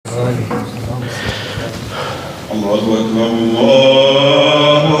الله أكبر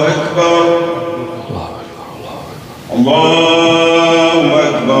الله أكبر الله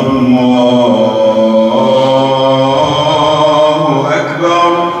أكبر الله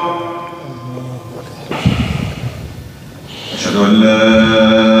أكبر. أشهد أن لا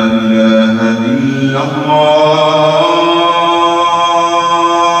إله إلا الله.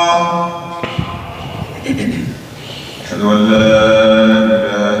 أشهد أن لا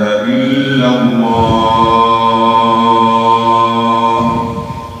إله إلا الله.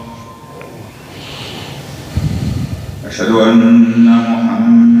 أشهد أن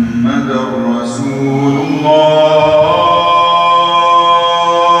محمدًا رسول الله.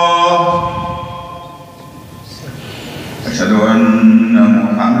 أشهد أن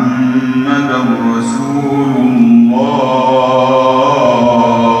محمدًا رسول الله.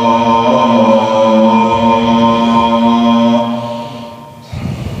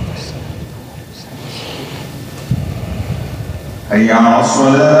 حي على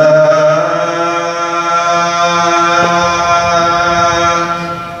الصلاة.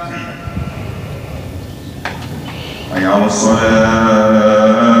 حي على الصلاة.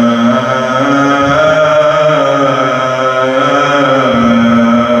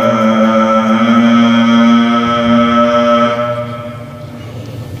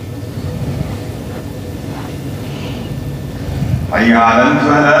 حي على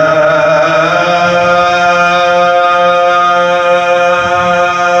الفلاح.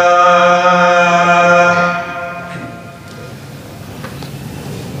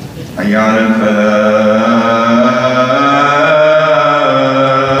 حي على الفلاح.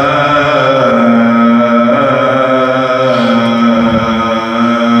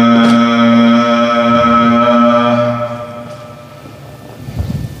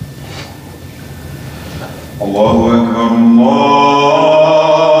 الله أكبر الله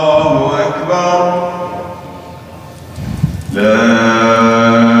أكبر. لا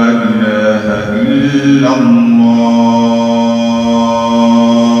إله إلا الله.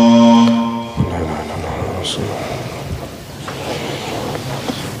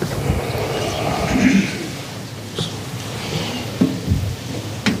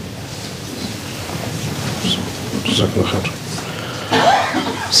 جزاكم الله خير.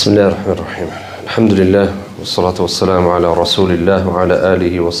 بسم الله الرحمن الرحيم. الحمد لله والصلاة والسلام على رسول الله وعلى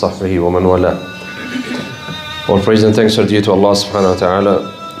آله وصحبه ومن والاه. All praise and thanks are due to Allah subhanahu wa ta'ala.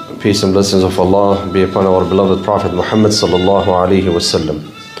 Peace and blessings of Allah be upon our beloved Prophet Muhammad sallallahu alayhi wa sallam.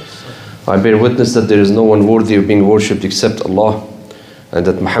 I bear witness that there is no one worthy of being worshipped except Allah, and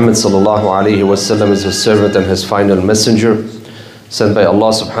that Muhammad sallallahu alayhi wa sallam is his servant and his final messenger, sent by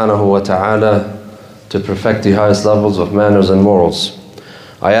Allah subhanahu wa ta'ala to perfect the highest levels of manners and morals.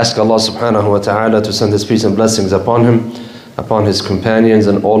 I ask Allah subhanahu wa ta'ala to send his peace and blessings upon him, upon his companions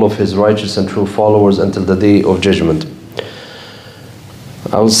and all of his righteous and true followers until the day of judgment.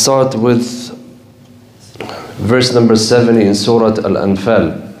 I will start with verse number 70 in Surah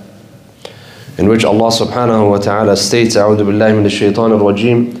Al-Anfal, in which Allah subhanahu wa ta'ala states, أعوذ بالله من الشيطان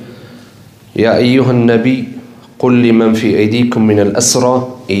الرجيم يا أيها النبي قل لمن في أيديكم من الأسرى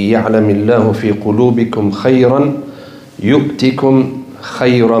إن يعلم الله في قلوبكم خيرا يؤتكم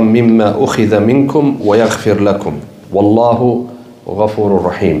خيرا مما أخذ منكم ويغفر لكم والله غفور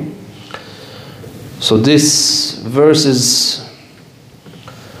رحيم. So this verse is,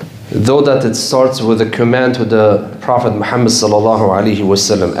 though that it starts with a command to the Prophet Muhammad sallallahu alaihi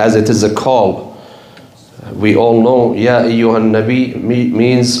wasallam, as it is a call, we all know Ya ayyuhan Nabi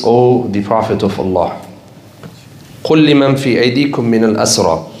means, O the Prophet of Allah. قل لمن في أيديكم من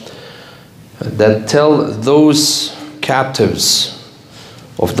الأسرى, that tell those captives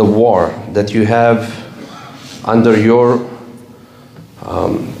of the war that you have under your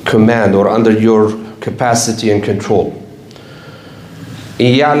command or under your capacity and control. إن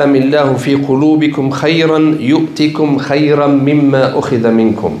يعلم الله في قلوبكم خيرا يؤتكم خيرا مما أخذ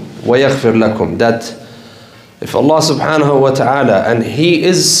منكم ويغفر لكم. That if Allah subhanahu wa ta'ala, and He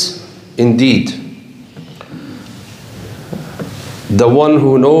is indeed the one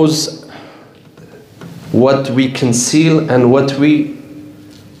who knows what we conceal and what we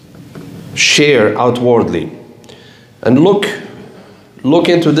share outwardly. And look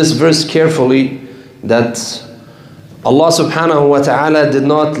into this verse carefully, that Allah subhanahu wa ta'ala did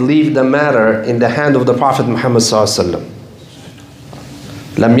not leave the matter in the hand of the Prophet Muhammad sallallahu alaihi wasallam.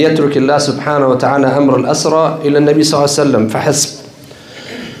 لم يترك الله سبحانه وتعالى أمر الأسرى إلى النبي صلى الله عليه وسلم فحسب.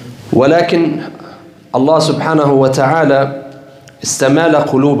 ولكن الله سبحانه وتعالى استمال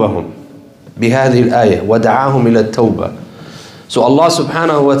قلوبهم بهذه الآية ودعاهم إلى التوبة. So Allah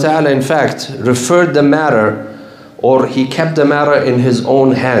subhanahu wa ta'ala in fact referred the matter or he kept the matter in his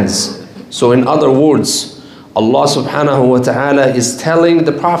own hands. So in other words, Allah subhanahu wa ta'ala is telling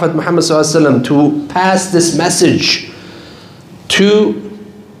the Prophet Muhammad sallallahu alaihi wasallam to pass this message to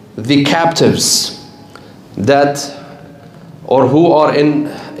the captives that, or who are in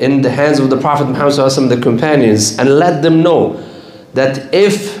the hands of the Prophet Muhammad sallallahu alaihi wasallam, the companions, and let them know that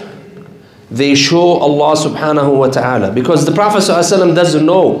if they show Allah subhanahu wa ta'ala, because the Prophet sallallahu alaihi wasallam doesn't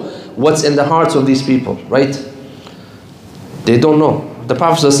know what's in the hearts of these people, right? They don't know. The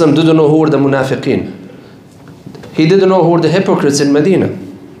Prophet sallallahu alaihi wasallam didn't know who were the munafiqeen. He didn't know who were the hypocrites in Medina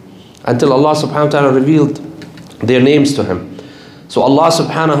until Allah subhanahu wa ta'ala revealed their names to him. So Allah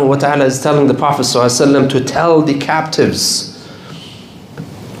subhanahu wa ta'ala is telling the Prophet sallallahu alaihi wasallam to tell the captives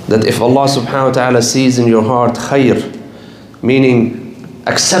that if Allah subhanahu wa ta'ala sees in your heart khair, meaning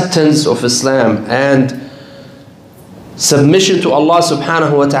acceptance of Islam and submission to Allah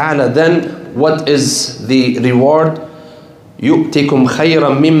subhanahu wa ta'ala, then what is the reward? يُؤْتِكُمْ خَيْرًا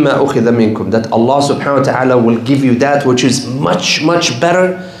مِمَّا أُخِذَ مِنْكُمْ, that Allah subhanahu wa ta'ala will give you that which is much, much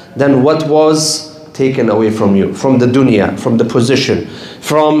better than what was taken away from you, from the dunya, from the position,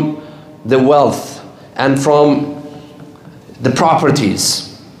 from the wealth, and from the properties.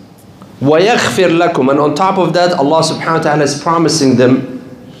 وَيَغْفِرْ لَكُمْ, and on top of that, Allah subhanahu wa ta'ala is promising them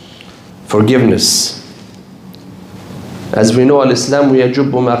forgiveness. As we know, الإسلام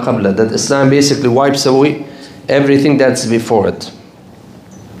يجب ما قبله, that Islam basically wipes away everything that's before it.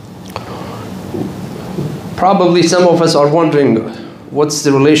 Probably some of us are wondering, what's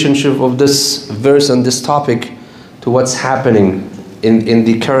the relationship of this verse and this topic to what's happening in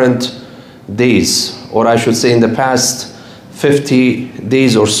the current days, or I should say in the past 50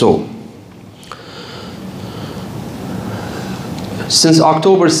 days or so. Since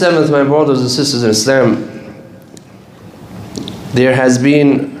October 7th, my brothers and sisters in Islam, there has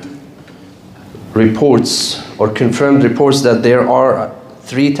been reports or confirmed reports that there are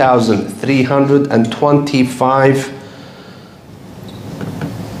 3,325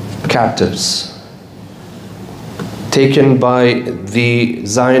 captives taken by the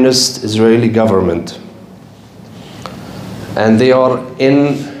Zionist Israeli government, and they are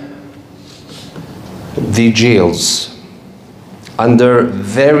in the jails under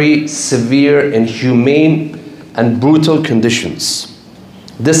very severe, inhumane and brutal conditions.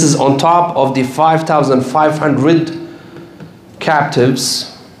 This is on top of the 5,500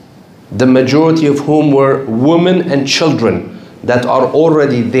 captives, the majority of whom were women and children that are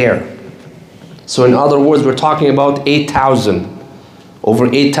already there. So in other words, we're talking about 8,000, over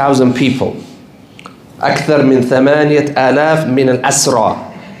 8,000 people. أكثر من 8,000 من الأسرى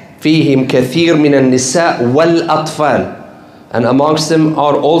فيهم كثير من النساء والأطفال. And amongst them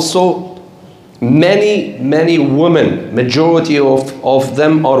are also many women. Majority of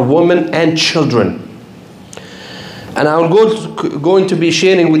them are women and children. And I'm going to be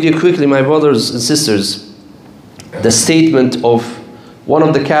sharing with you quickly, my brothers and sisters, the statement of one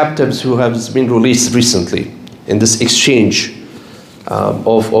of the captives who has been released recently in this exchange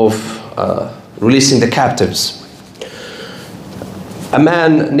of releasing the captives. A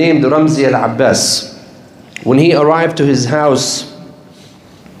man named Ramzi al-Abbas, when he arrived to his house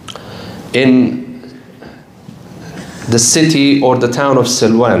in the city or the town of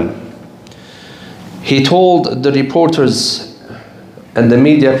Silwan, he told the reporters and the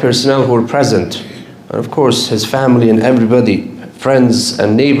media personnel who were present, and of course his family and everybody, friends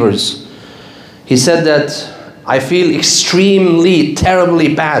and neighbors, he said that I feel extremely,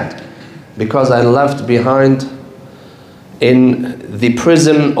 terribly bad because I left behind in the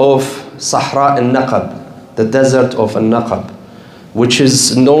prison of Sahra al-Naqab, the desert of al-Naqab, which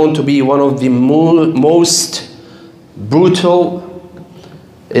is known to be one of the most brutal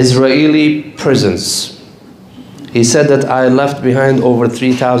Israeli prisons. He said that I left behind over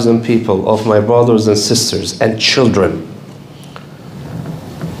 3,000 people of my brothers and sisters and children.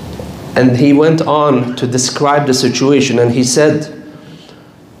 And he went on to describe the situation, and he said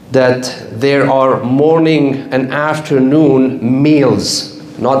that there are morning and afternoon meals,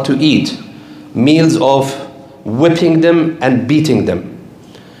 not to eat, meals of whipping them and beating them.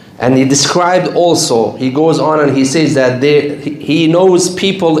 And he described also, he goes on and he says that he knows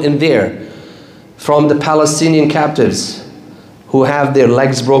people in there from the Palestinian captives who have their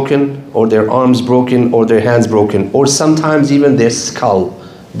legs broken or their arms broken or their hands broken, or sometimes even their skull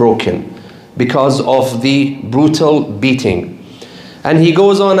broken because of the brutal beating. And he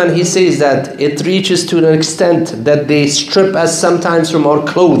goes on and he says that it reaches to an extent that they strip us sometimes from our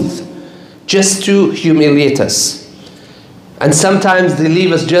clothes just to humiliate us. And sometimes they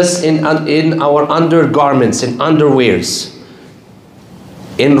leave us just in our undergarments, in underwears,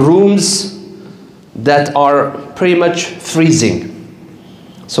 in rooms that are pretty much freezing.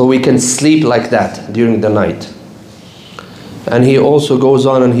 So we can sleep like that during the night. And he also goes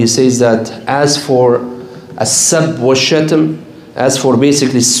on and he says that as for as-sab wa shatam, as for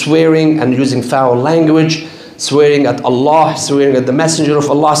basically swearing and using foul language, swearing at Allah, swearing at the Messenger of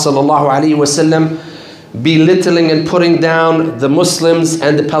Allah sallallahu alaihi wasallam, belittling and putting down the Muslims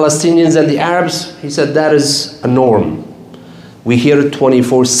and the Palestinians and the Arabs, he said that is a norm. We hear it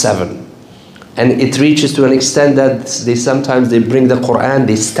 24/7. And it reaches to an extent that sometimes they bring the Quran,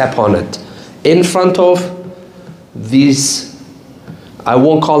 they step on it in front of these, I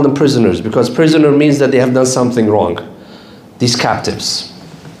won't call them prisoners, because prisoner means that they have done something wrong. These captives.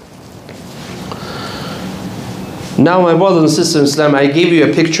 Now, my brothers and sisters in Islam, I gave you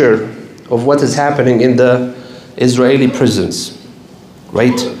a picture of what is happening in the Israeli prisons,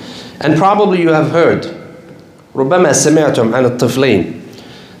 right? And probably you have heard, ربما سمعتم عن الطفلين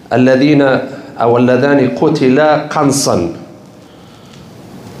الذين أو اللذان قتلا قنصا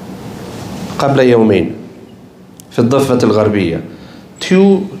قبل يومين في الضفة الغربية.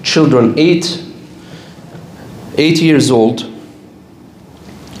 2 children, 8 years old.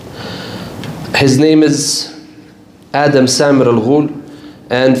 His name is Adam Samir al-Ghul,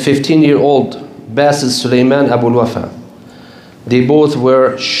 and 15-year-old Basil Suleiman Abu al-Wafa. They both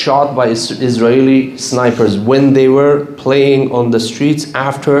were shot by Israeli snipers when they were playing on the streets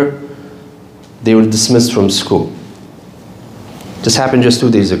after they were dismissed from school. This happened just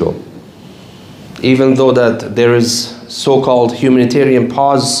 2 days ago. Even though that there is so-called humanitarian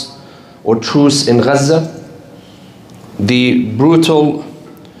pause or truce in Gaza, the brutal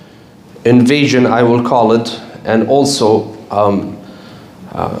invasion, I will call it, and also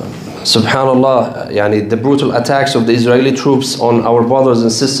subhanallah, yani the brutal attacks of the Israeli troops on our brothers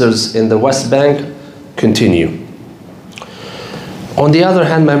and sisters in the West Bank continue. On the other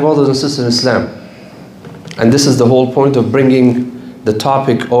hand, my brothers and sisters in Islam, and this is the whole point of bringing the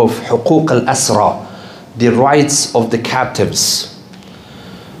topic of حقوق الأسرى, the rights of the captives.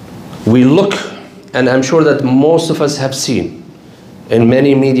 We look, and I'm sure that most of us have seen in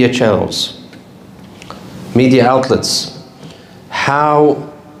many media channels, media outlets, how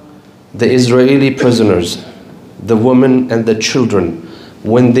the Israeli prisoners, the women and the children,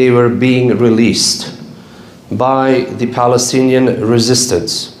 when they were being released by the Palestinian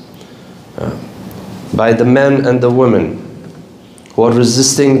resistance, by the men and the women who are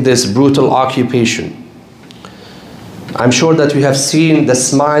resisting this brutal occupation, I'm sure that we have seen the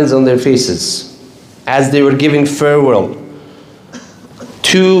smiles on their faces as they were giving farewell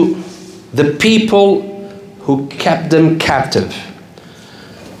to the people who kept them captive,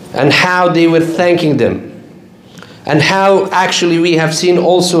 and how they were thanking them, and how actually we have seen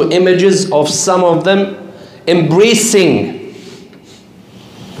also images of some of them embracing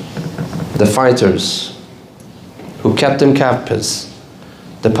the fighters who kept them captives,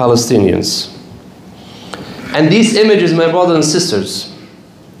 the Palestinians. And these images, my brothers and sisters,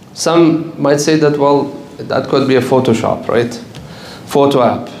 some might say that, well, that could be a Photoshop, right? Photo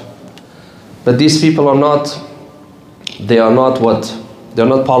app. But these people are not, they are not what? They're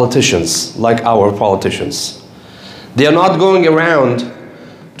not politicians like our politicians. They are not going around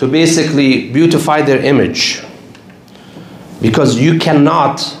to basically beautify their image. Because you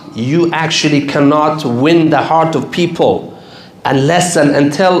actually cannot win the heart of people unless and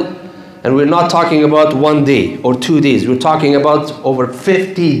until, and we're not talking about 1 day or 2 days, we're talking about over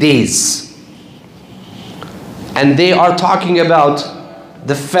 50 days. And they are talking about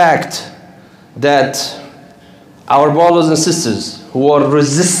the fact that our brothers and sisters who are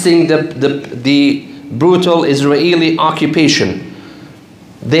resisting the brutal Israeli occupation,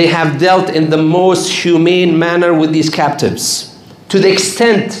 they have dealt in the most humane manner with these captives, to the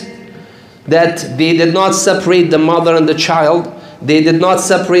extent that they did not separate the mother and the child, they did not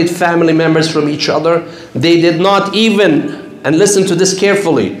separate family members from each other, they did not even, and listen to this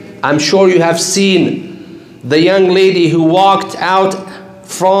carefully, I'm sure you have seen the young lady who walked out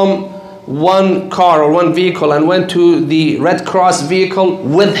from one car or one vehicle and went to the Red Cross vehicle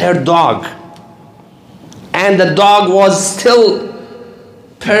with her dog, and the dog was still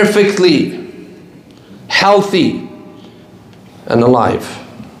perfectly healthy and alive.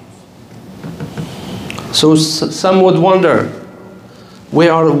 So some would wonder,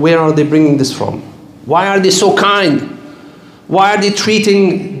 where are they bringing this from? Why are they so kind? Why are they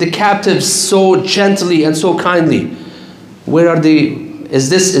treating the captives so gently and so kindly? Where are they? Is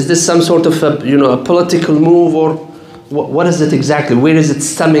this some sort of a political move, or what is it exactly? Where is it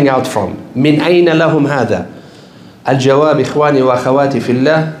stemming out from? من أين لهم هذا؟ الجواب إخواني وأخواتي في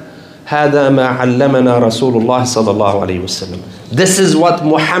الله هذا ما علمنا رسول الله صلى الله عليه وسلم. This is what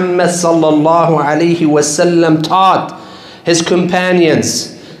Muhammad sallallahu alayhi wasallam taught his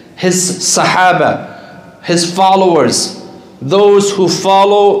companions, his sahaba, his followers, those who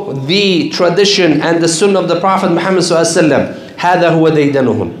follow the tradition and the sunnah of the Prophet Muhammad sallallahu alayhi wasallam. هذا هو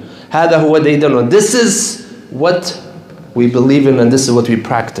ديدنهم. هذا هو ديدنهم. This is what we believe in and this is what we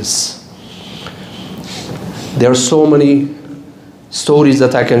practice. There are so many stories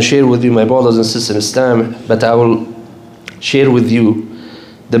that I can share with you, my brothers and sisters in Islam, but I will share with you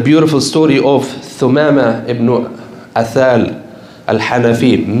the beautiful story of Thumama ibn Athal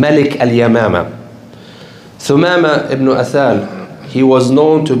al-Hanafi, Malik al-Yamama. Thumama ibn Athal, he was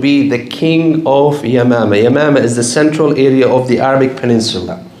known to be the king of Yamama. Yamama is the central area of the Arabic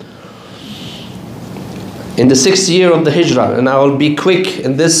Peninsula. In the 6th year of the Hijrah, and I will be quick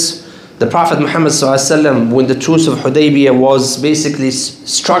in this, the Prophet Muhammad ﷺ, when the truce of Hudaybiyah was basically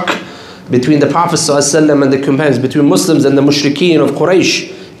struck between the Prophet ﷺ and the companions, between Muslims and the Mushrikeen of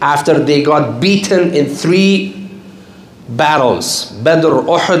Quraysh, after they got beaten in 3 battles, Badr,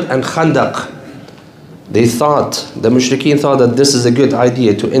 Uhud and Khandaq. They thought, the Mushrikeen thought that this is a good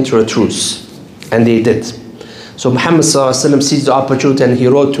idea to enter a truce, and they did. So Muhammad ﷺ seized the opportunity and he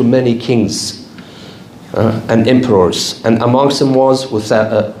wrote to many kings and emperors, and amongst them was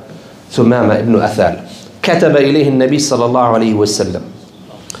ثمامة ابن أثال. كتب إليه النبي صلى الله عليه وسلم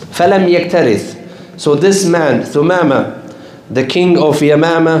فلم يكترث. So this man, Thumama, the king of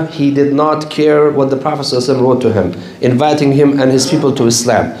Yamama, he did not care what the Prophet ﷺ wrote to him, inviting him and his people to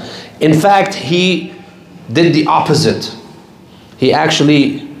Islam. In fact, he did the opposite. He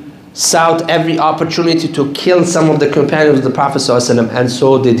actually sought every opportunity to kill some of the companions of the Prophet ﷺ, and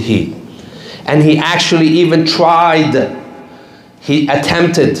so did he. And he actually even tried, he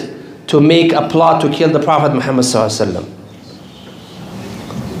attempted to make a plot to kill the Prophet Muhammad ﷺ.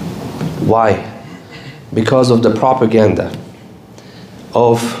 Why? Because of the propaganda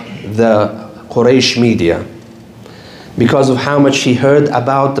of the Quraysh media. Because of how much he heard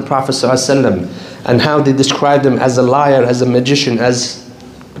about the Prophet ﷺ and how they described him as a liar, as a magician, as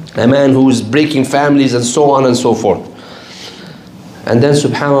a man who's breaking families and so on and so forth. And then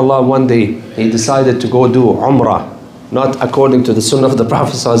subhanAllah, one day he decided to go do Umrah. Not according to the sunnah of the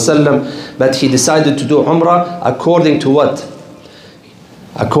Prophet ﷺ, but he decided to do Umrah according to what?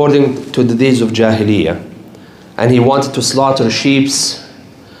 According to the days of Jahiliyyah. And he wanted to slaughter sheep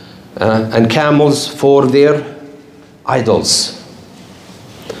and camels for their idols.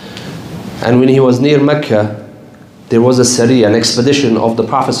 And when he was near Mecca, there was a Sariya, an expedition of the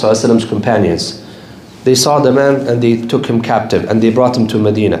Prophet ﷺ's companions. They saw the man and they took him captive and they brought him to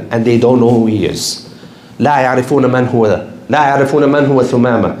Medina, and they don't know who he is. لا يعرفون من هو لا يعرفون من هو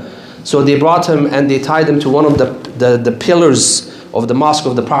ثمامة. So they brought him and they tied him to one of the pillars of the mosque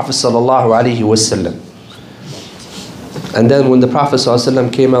of the Prophet sallallahu alaihi wasallam. And then when the Prophet sallallahu alaihi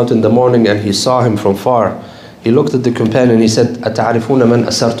wasallam came out in the morning and he saw him from far, he looked at the companion and he said, أتعرفون من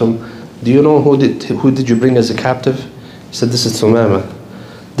أسرتم? Do you know who did you bring as a captive? He said, this is Thumama.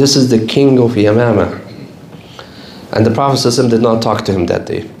 This is the king of Yamama. And the Prophet sallallahu alaihi wasallam did not talk to him that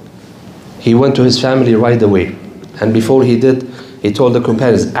day. He went to his family right away. And before he did, he told the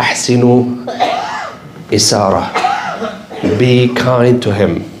companions, أحسنوا إسارة. Be kind to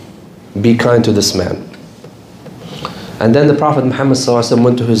him. Be kind to this man. And then the Prophet Muhammad ﷺ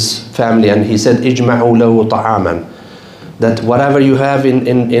went to his family and he said, اجمعوا له طعاما. That whatever you have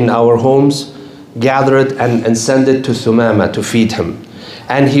in our homes, gather it and send it to Thumama to feed him.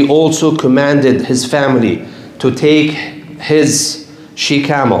 And he also commanded his family to take his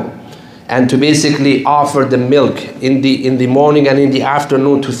she-camel and to basically offer the milk in the morning and in the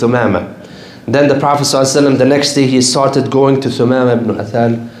afternoon to Thumama. Then the Prophet ﷺ, the next day he started going to Thumama ibn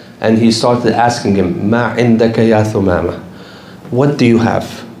Athal and he started asking him, Ma indaka ya Thumama? What do you have?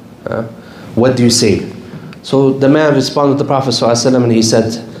 What do you say? So the man responded to the Prophet ﷺ and he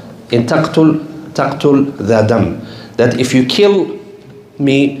said, In taqtul dha dam. That if you kill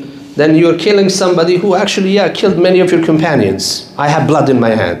me, then you're killing somebody who actually killed many of your companions. I have blood in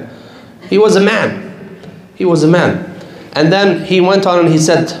my hand. He was a man. He was a man. And then he went on and he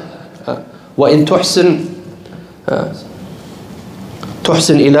said, وَإِن تُحْسِنْ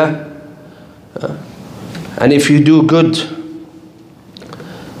إِلَى. And if you do good,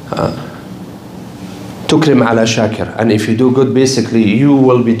 تُكْرِمْ عَلَى شَاكِرٍ. And if you do good, basically you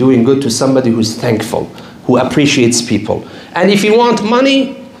will be doing good to somebody who's thankful, who appreciates people. And if you want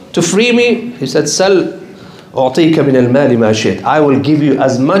money to free me, he said, سَلْ أُعْطِيكَ مِنَ الْمَالِ مَا شِئْتَ. I will give you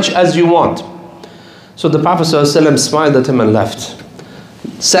as much as you want. So the Prophet ﷺ smiled at him and left.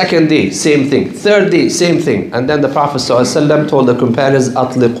 Second day, same thing. Third day, same thing. And then the Prophet ﷺ told the companions,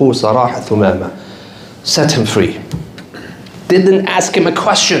 أطلقوا سراح ثمامة. Set him free. Didn't ask him a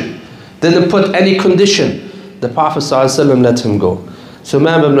question. Didn't put any condition. The Prophet ﷺ let him go.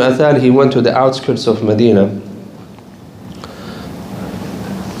 Thumam ibn Athal, he went to the outskirts of Medina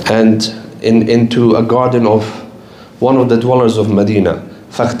and into a garden of one of the dwellers of Medina.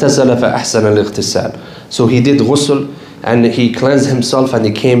 فاغتسل فأحسن الاغتسال. So he did ghusl and he cleansed himself and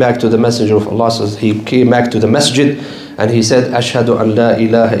he came back to the Messenger of Allah. So he came back to the masjid and he said, أشهد أن لا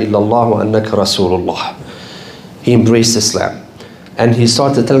إله إلا الله وأنك رسول الله. He embraced Islam. And he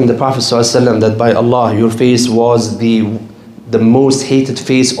started telling the Prophet ﷺ that by Allah, your face was the most hated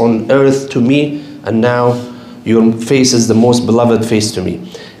face on earth to me, and now your face is the most beloved face to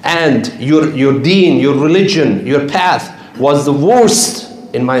me. And your deen, your religion, your path was the worst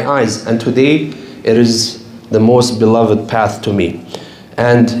in my eyes, and today it is the most beloved path to me.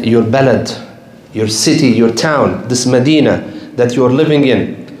 And your balad, your city, your town, this Medina that you are living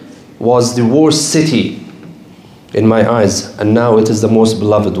in was the worst city in my eyes, and now it is the most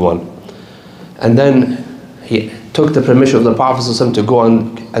beloved one. And then he took the permission of the Prophet ﷺ to go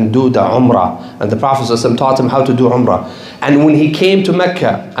and do the Umrah, and the Prophet ﷺ taught him how to do Umrah. And when he came to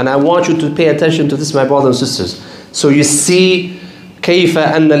Mecca, and I want you to pay attention to this, my brothers and sisters, so you see كيف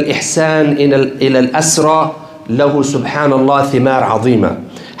أن الإحسان إلى الأسرى له سبحان الله ثمار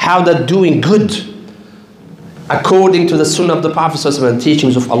عظيمة. How that doing good according to the sunnah of the Prophet ﷺ and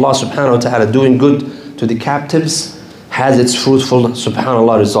teachings of Allah subhanahu wa ta'ala, doing good to the captives has its fruitful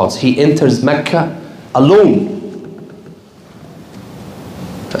subhanallah results. He enters Mecca alone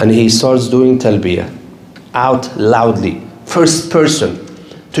and he starts doing talbiyah out loudly, first person,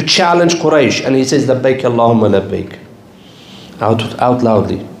 to challenge Quraysh, and he says labbaik Allahumma labbaik out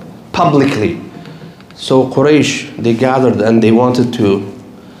loudly, publicly. So Quraysh, they gathered and they wanted to,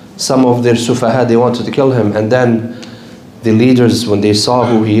 some of their sufaha, they wanted to kill him, and then the leaders, when they saw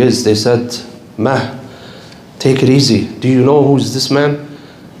who he is, they said, Mah, take it easy. Do you know who's this man?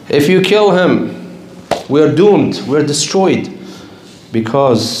 If you kill him, we're doomed, we're destroyed.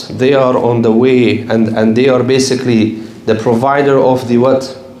 Because they are on the way, and they are basically the provider of the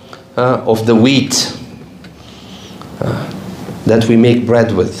what? Of the wheat that we make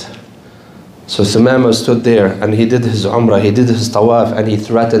bread with. So Sumama stood there and he did his umrah, he did his tawaf, and he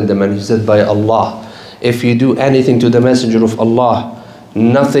threatened them and he said, by Allah, if you do anything to the Messenger of Allah,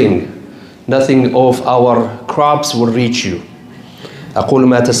 nothing of our crops will reach you. أقول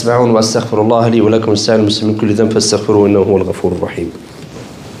ما تسمعون وأستغفر الله لي ولكم السائر المسلمين كل ذنب فاستغفروه إنه هو الغفور الرحيم.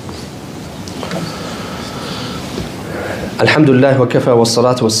 الحمد لله وكفى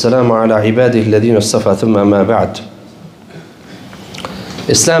والصلاة والسلام على عباده الذين اصطفى ثم ما بعد.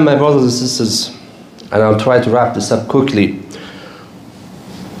 Islam, my brothers and sisters, and I'll try to wrap this up quickly,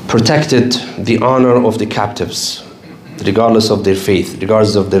 protected the honor of the captives, regardless of their faith,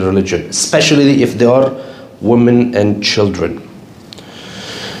 regardless of their religion, especially if they are women and children.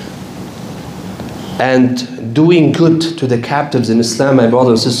 And doing good to the captives in Islam, my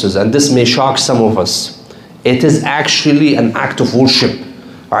brothers and sisters, and this may shock some of us, it is actually an act of worship.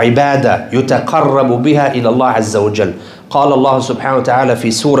 عبادة يتقرب بها إلى الله عز وجل. قال الله سبحانه وتعالى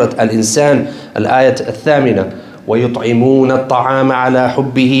في سورة الإنسان الآية 8 ويطعمون الطعام على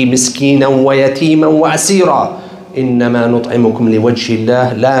حبه مسكينا ويتيما وأسيرا إنما نطعمكم لوجه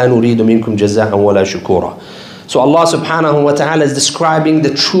الله لا نريد منكم جزاء ولا شكورا. So Allah subhanahu wa ta'ala is describing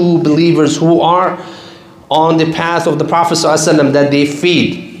the true believers who are on the path of the Prophet ﷺ, that they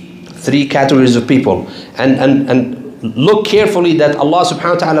feed 3 categories of people. And look carefully that Allah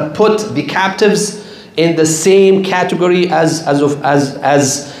subhanahu wa ta'ala put the captives in the same category as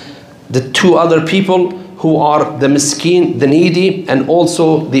the 2 other people who are the miskin, the needy, and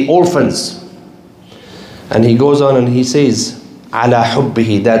also the orphans. And he goes on and he says, ala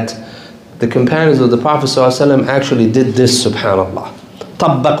hubbihi, that the companions of the Prophet ﷺ actually did this, subhanallah.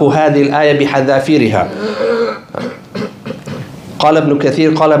 طبقوا هذه الآية بحذافيرها. قال ابن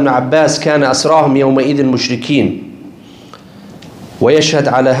كثير قال ابن عباس كان أسراهم يومئذ مشركين. ويشهد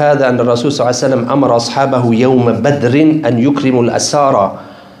على هذا أن الرسول صلى الله عليه وسلم أمر أصحابه يوم بدر أن يكرموا الأسارى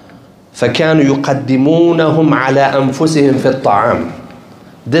فكانوا يقدمونهم على أنفسهم في الطعام.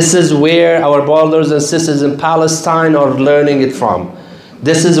 This is where our brothers and sisters in Palestine are learning it from.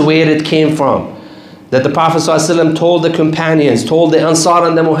 This is where it came from. That the Prophet ﷺ told the companions, told the Ansar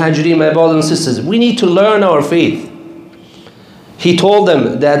and the Muhajirin, my brothers and sisters, we need to learn our faith. He told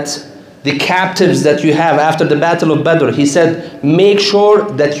them that the captives that you have after the battle of Badr, he said, make sure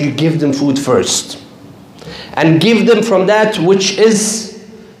that you give them food first. And give them from that which is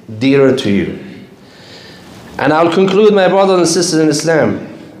dearer to you. And I'll conclude, my brothers and sisters in Islam,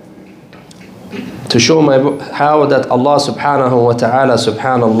 to show how that Allah subhanahu wa ta'ala,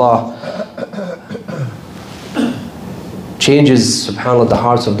 subhanallah, changes, subhanallah, the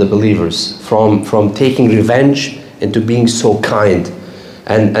hearts of the believers from taking revenge into being so kind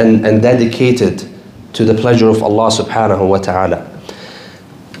and dedicated to the pleasure of Allah subhanahu wa ta'ala.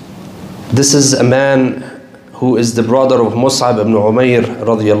 This is a man who is the brother of Mus'ab ibn Umair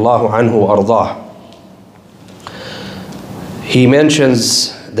radiyallahu anhu ardah. He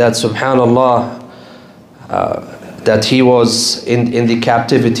mentions that, subhanallah, that he was in the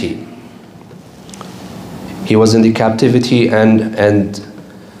captivity. He was in the captivity and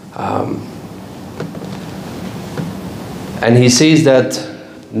he says that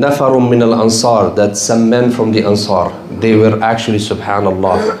nafarun min al-ansar, that some men from the Ansar, they were actually,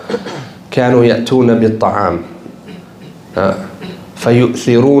 subhanallah, كانوا يأتون بالطعام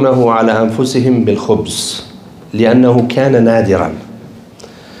فيؤثرونه على أنفسهم بالخبز لأنه كان نادرا.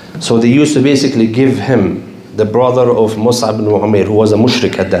 So they used to basically give him, the brother of Mus'ab ibn Umair, who was a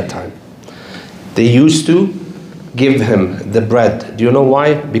mushrik at that time. They used to give him the bread. Do you know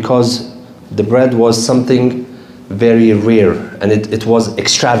why? Because the bread was something very rare and it was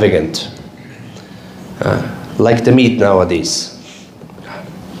extravagant, like the meat nowadays.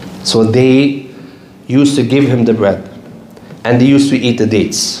 So they used to give him the bread and they used to eat the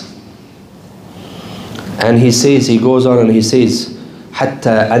dates. And he says, he goes on and he says,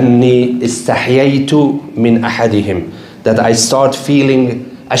 حتى أني استحييت من أحدهم, that I start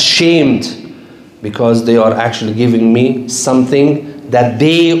feeling ashamed because they are actually giving me something that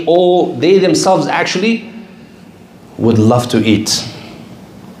they themselves actually would love to eat.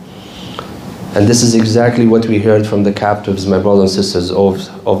 And this is exactly what we heard from the captives, my brothers and sisters,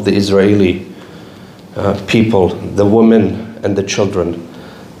 of the Israeli people, the women and the children,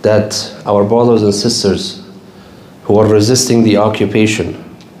 that our brothers and sisters who are resisting the occupation,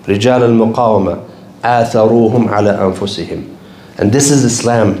 رجال المقاومة آثروهم على أنفسهم. And this is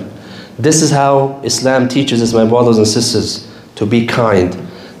Islam. This is how Islam teaches us, my brothers and sisters, to be kind,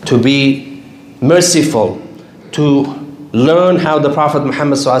 to be merciful, to learn how the Prophet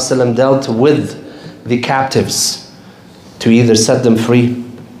Muhammad ﷺ dealt with the captives, to either set them free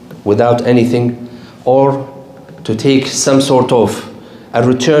without anything or to take some sort of a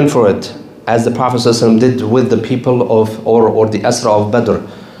return for it, as the Prophet ﷺ did with the people of, or the Asra of Badr.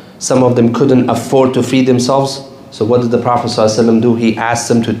 Some of them couldn't afford to feed themselves. So what did the Prophet ﷺ do? He asked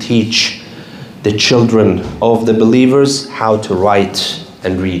them to teach the children of the believers how to write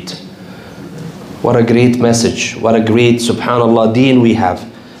and read. What a great message. What a great, subhanallah, deen we have.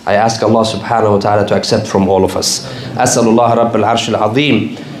 I ask Allah subhanahu wa ta'ala to accept from all of us. أسأل الله رب العرش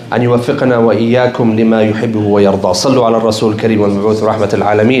العظيم أن يوفقنا وإياكم لما يحبه ويرضى. صلوا على الرسول الكريم والمبعوث رحمة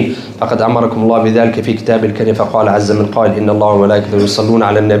العالمين. فقد أمركم الله بذلك في كتاب الكريم فقال عز من قائل إن الله وملائكته يصلون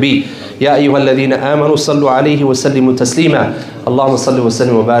على النبي يا أيها الذين آمنوا صلوا عليه وسلموا تسليما. اللهم صل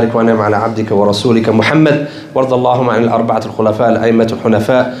وسلم وبارك وانعم على عبدك ورسولك محمد. وارض اللهم عن الأربعة الخلفاء الأئمة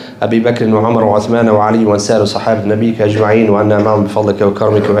الحنفاء أبي بكر وعمر وعثمان وعلي وسائر صحابة نبيك أجمعين وأنا معهم بفضلك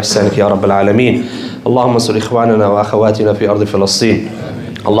وكرمك وإحسانك يا رب العالمين. اللهم انصر إخواننا وأخواتنا في أرض فلسطين.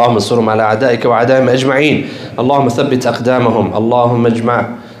 اللهم انصرهم على أعدائك وأعدائهم أجمعين. اللهم ثبت أقدامهم. اللهم اجمع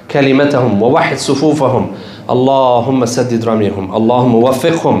كلمتهم ووحد صفوفهم. اللهم سدد رميهم. اللهم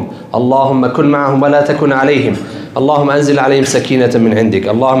وفقهم. اللهم كن معهم ولا تكن عليهم. اللهم أنزل عليهم سكينة من عندك.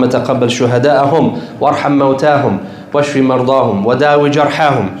 اللهم تقبل شهداءهم وارحم موتاهم واشف مرضاهم وداوي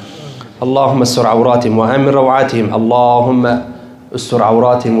جرحاهم. اللهم استر عوراتهم وآمن روعاتهم. اللهم استر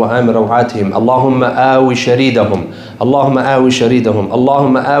عوراتهم وآمن روعاتهم. اللهم آوي شريدهم. اللهم آوي شريدهم.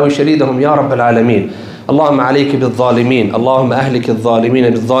 اللهم آوي شريدهم يا رب العالمين. اللهم عليك بالظالمين. اللهم أهلك الظالمين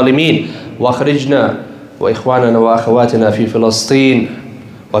بالظالمين وأخرجنا وإخواننا وأخواتنا في فلسطين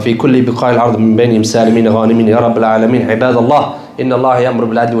وفي كل بقاع الأرض من بينهم سالمين غانمين يا رب العالمين. عباد الله إن الله يأمر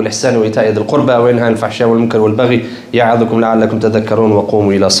بالعدل والإحسان وإيتاء ذي القربى وينهى عن الفحشاء والمنكر والبغي يعظكم لعلكم تذكرون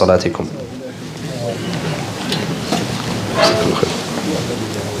وقوموا إلى صلاتكم.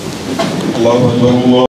 الله أكبر.